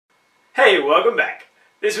Hey, welcome back.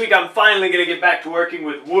 This week I'm finally going to get back to working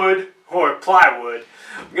with wood, or plywood.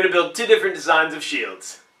 I'm going to build two different designs of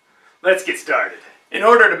shields. Let's get started. In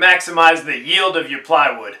order to maximize the yield of your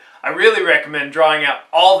plywood, I really recommend drawing out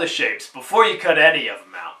all the shapes before you cut any of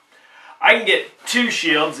them out. I can get two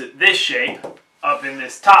shields at this shape, up in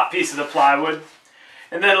this top piece of the plywood,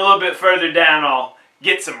 and then a little bit further down I'll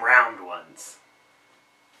get some round ones.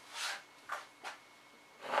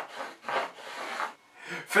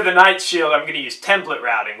 For the knight shield, I'm going to use template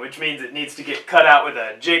routing, which means it needs to get cut out with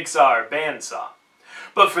a jigsaw or bandsaw.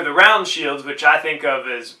 But for the round shields, which I think of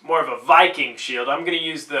as more of a Viking shield, I'm going to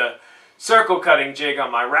use the circle cutting jig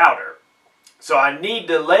on my router. So I need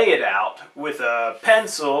to lay it out with a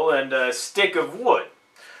pencil and a stick of wood.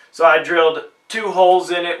 So I drilled 2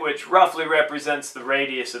 holes in it, which roughly represents the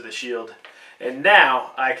radius of the shield. And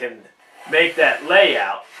now I can make that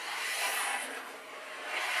layout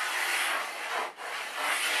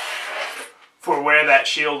for where that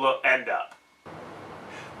shield will end up.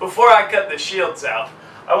 Before I cut the shields out,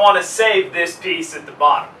 I want to save this piece at the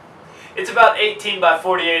bottom. It's about 18 by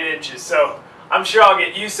 48 inches, so I'm sure I'll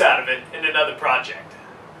get use out of it in another project.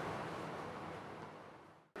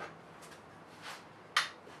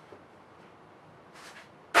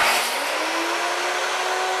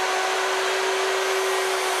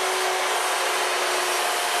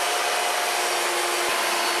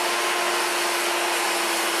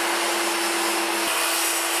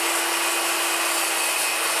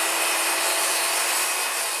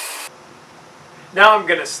 Now I'm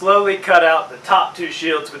going to slowly cut out the top 2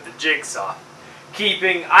 shields with the jigsaw,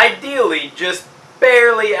 keeping ideally just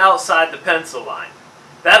barely outside the pencil line.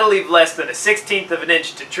 That'll leave less than a 1/16 of an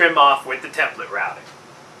inch to trim off with the template routing.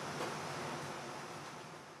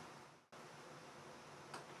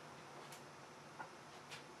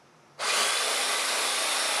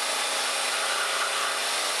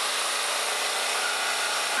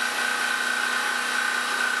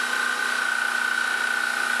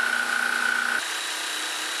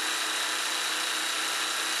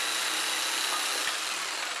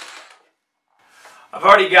 I've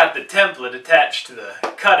already got the template attached to the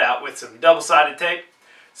cutout with some double-sided tape,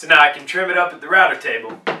 so now I can trim it up at the router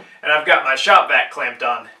table, and I've got my shop vac clamped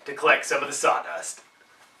on to collect some of the sawdust.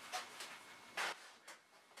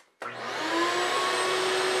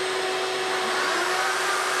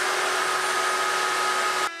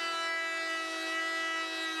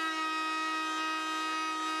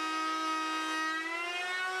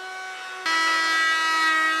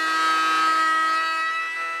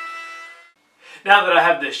 Now that I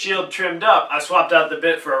have the shield trimmed up, I swapped out the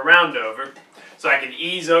bit for a round over so I can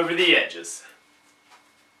ease over the edges.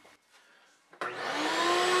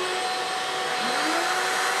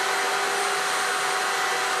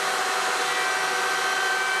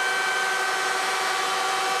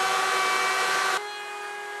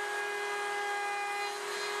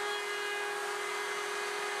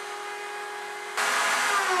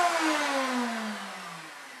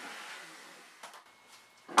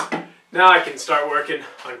 Now I can start working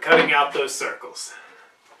on cutting out those circles.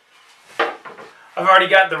 I've already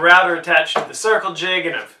got the router attached to the circle jig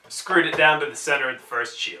and I've screwed it down to the center of the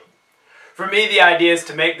first shield. For me, the idea is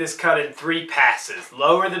to make this cut in 3 passes.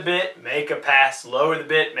 Lower the bit, make a pass, lower the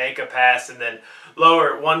bit, make a pass, and then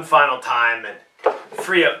lower it one final time and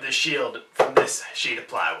free up the shield from this sheet of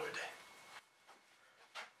plywood.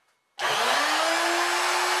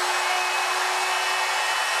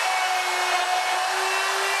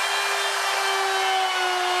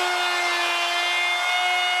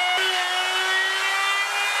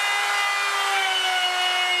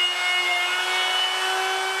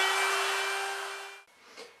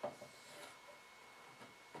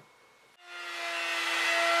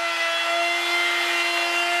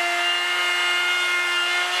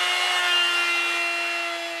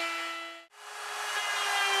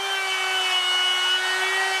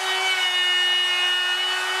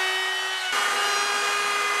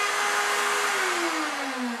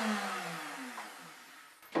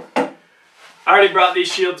 I already brought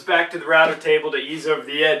these shields back to the router table to ease over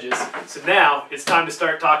the edges, so now it's time to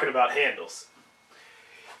start talking about handles.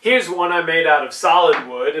 Here's one I made out of solid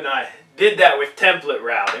wood, and I did that with template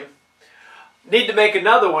routing. Need to make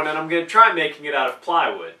another one, and I'm going to try making it out of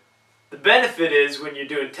plywood. The benefit is when you're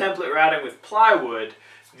doing template routing with plywood,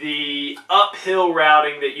 the uphill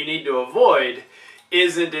routing that you need to avoid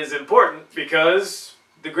isn't as important because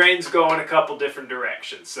the grains go in a couple different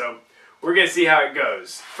directions. So we're going to see how it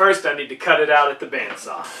goes. First, I need to cut it out at the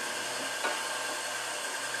bandsaw.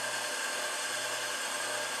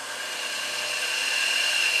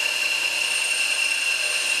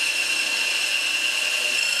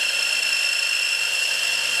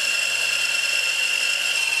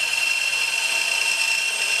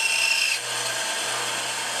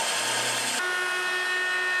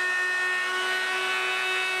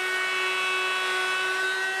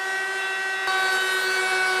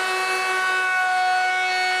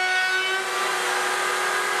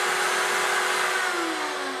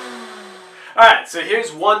 Alright, so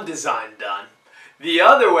here's one design done. The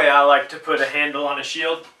other way I like to put a handle on a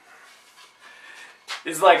shield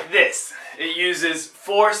is like this. It uses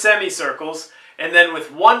 4 semicircles, and then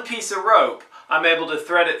with one piece of rope, I'm able to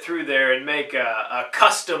thread it through there and make a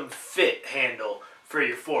custom fit handle for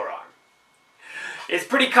your forearm. It's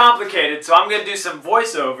pretty complicated, so I'm going to do some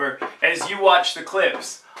voiceover as you watch the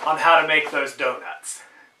clips on how to make those donuts.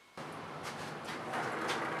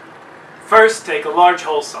 First, take a large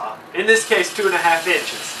hole saw, in this case 2.5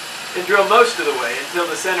 inches, and drill most of the way until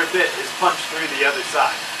the center bit is punched through the other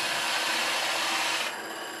side.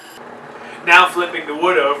 Now flipping the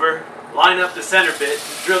wood over, line up the center bit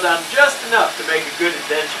and drill down just enough to make a good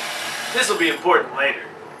indentation. This will be important later.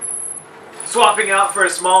 Swapping out for a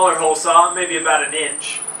smaller hole saw, maybe about 1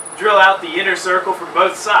 inch, drill out the inner circle from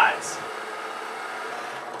both sides.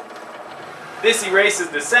 This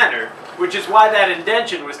erases the center, which is why that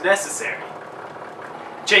indentation was necessary.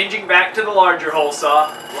 Changing back to the larger hole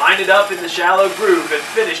saw, line it up in the shallow groove and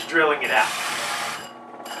finish drilling it out.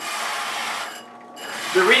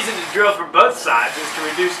 The reason to drill from both sides is to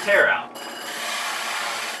reduce tear out.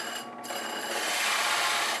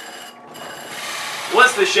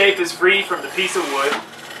 Once the shape is free from the piece of wood,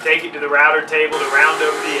 take it to the router table to round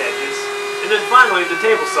over the edges, and then finally the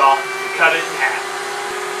table saw to cut it in half.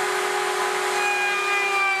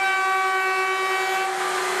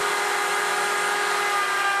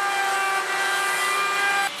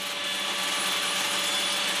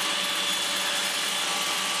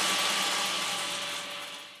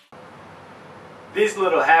 These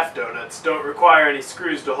little half donuts don't require any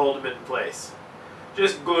screws to hold them in place.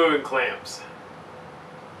 Just glue and clamps.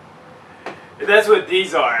 And that's what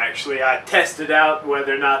these are actually. I tested out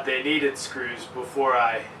whether or not they needed screws before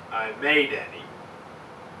I made any.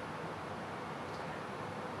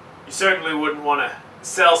 You certainly wouldn't want to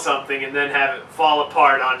sell something and then have it fall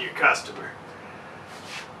apart on your customer.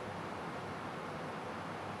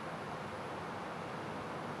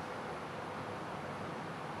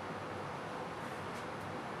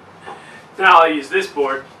 Now I'll use this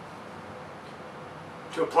board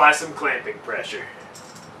to apply some clamping pressure.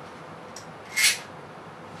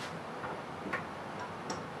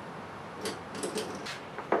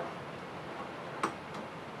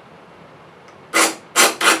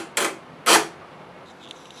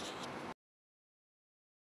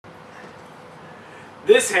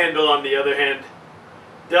 This handle, on the other hand,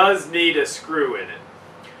 does need a screw in it.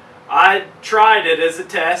 I tried it as a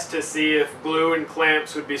test to see if glue and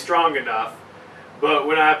clamps would be strong enough, but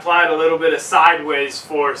when I applied a little bit of sideways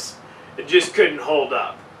force, it just couldn't hold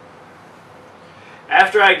up.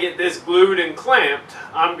 After I get this glued and clamped,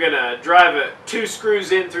 I'm going to drive 2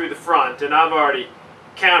 screws in through the front, and I've already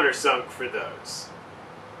countersunk for those.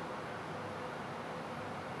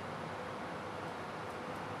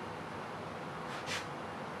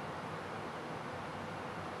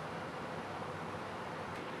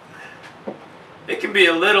 It can be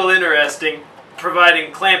a little interesting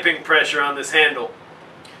providing clamping pressure on this handle,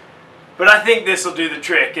 but I think this will do the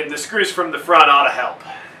trick, and the screws from the front ought to help.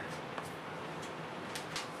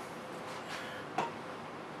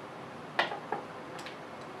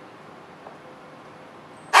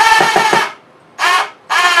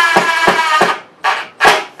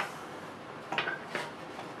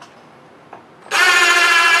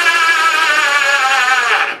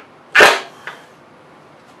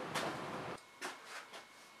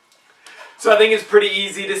 So I think it's pretty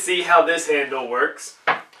easy to see how this handle works.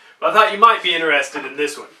 But I thought you might be interested in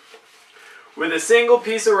this one. With a single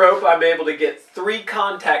piece of rope, I'm able to get 3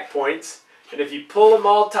 contact points, and if you pull them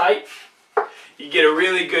all tight, you get a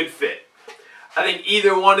really good fit. I think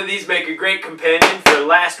either one of these make a great companion for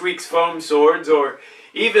last week's foam swords, or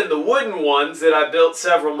even the wooden ones that I built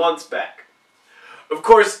several months back. Of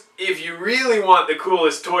course, if you really want the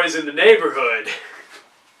coolest toys in the neighborhood,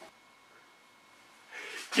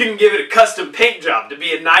 you can give it a custom paint job to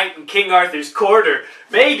be a knight in King Arthur's court, or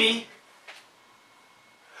maybe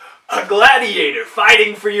a gladiator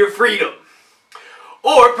fighting for your freedom.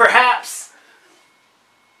 Or perhaps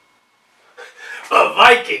a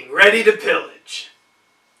Viking ready to pillage.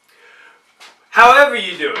 However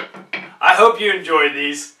you do it, I hope you enjoyed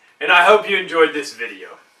these, and I hope you enjoyed this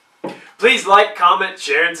video. Please like, comment,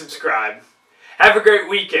 share, and subscribe. Have a great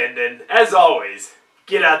weekend, and as always,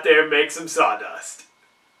 get out there and make some sawdust.